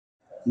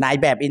นาย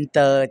แบบอินเต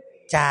อร์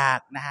จาก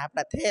นะฮะป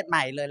ระเทศให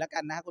ม่เลยแล้วกั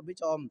นนะคุณผู้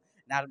ชม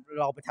นะ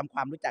เราไปทำคว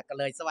ามรู้จักกัน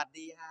เลยสวัส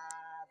ดีค่ะ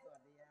สวั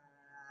สดีค่ะ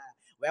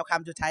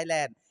Welcome to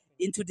Thailand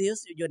Introduce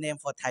your name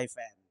for Thai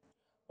fan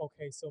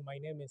Okay, so my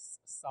name is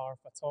Sar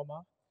Fatoma,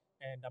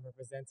 and I'm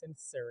representing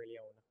Sierra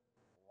Leone.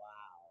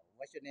 Wow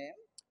What's your name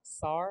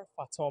Sar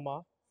Fatoma,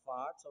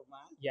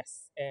 Fatoma yes,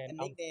 and and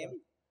I'm nickname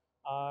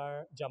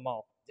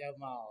Jamal.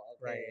 Jamal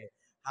okay Right.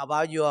 How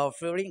about your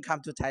feeling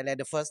come to Thailand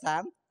the first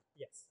time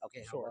Yes,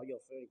 Okay how sure. about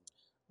your feeling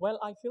Well,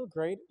 I feel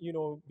great,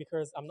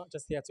 because I'm not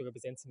just here to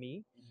represent me.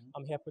 Mhm.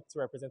 I'm here to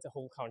represent the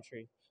whole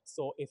country.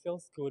 So it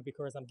feels good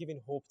because I'm giving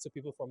hope to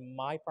people from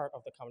my part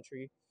of the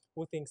country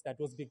who thinks that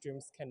those big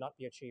dreams cannot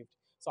be achieved.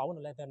 So I want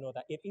to let them know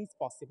that it is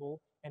possible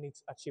and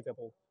it's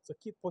achievable. So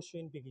keep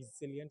pushing, be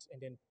resilient, and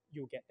then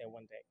you'll get there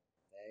one day.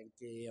 Thank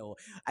you.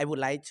 I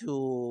would like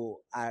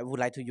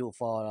to you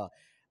for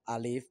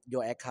leave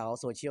your account,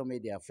 social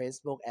media,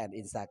 Facebook and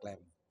Instagram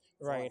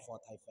Right. for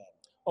Thai fan.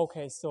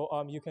 Okay, so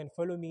you can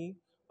follow me,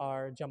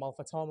 Jamal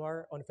Fatamar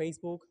on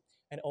Facebook,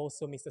 and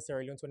also Mr.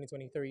 Sierra Leone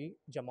 2023,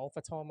 Jamal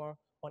Fatamar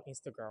on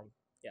Instagram.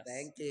 Yes.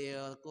 Thank you.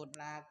 Good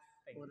luck.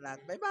 Thank Good you. luck.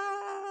 Bye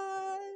bye.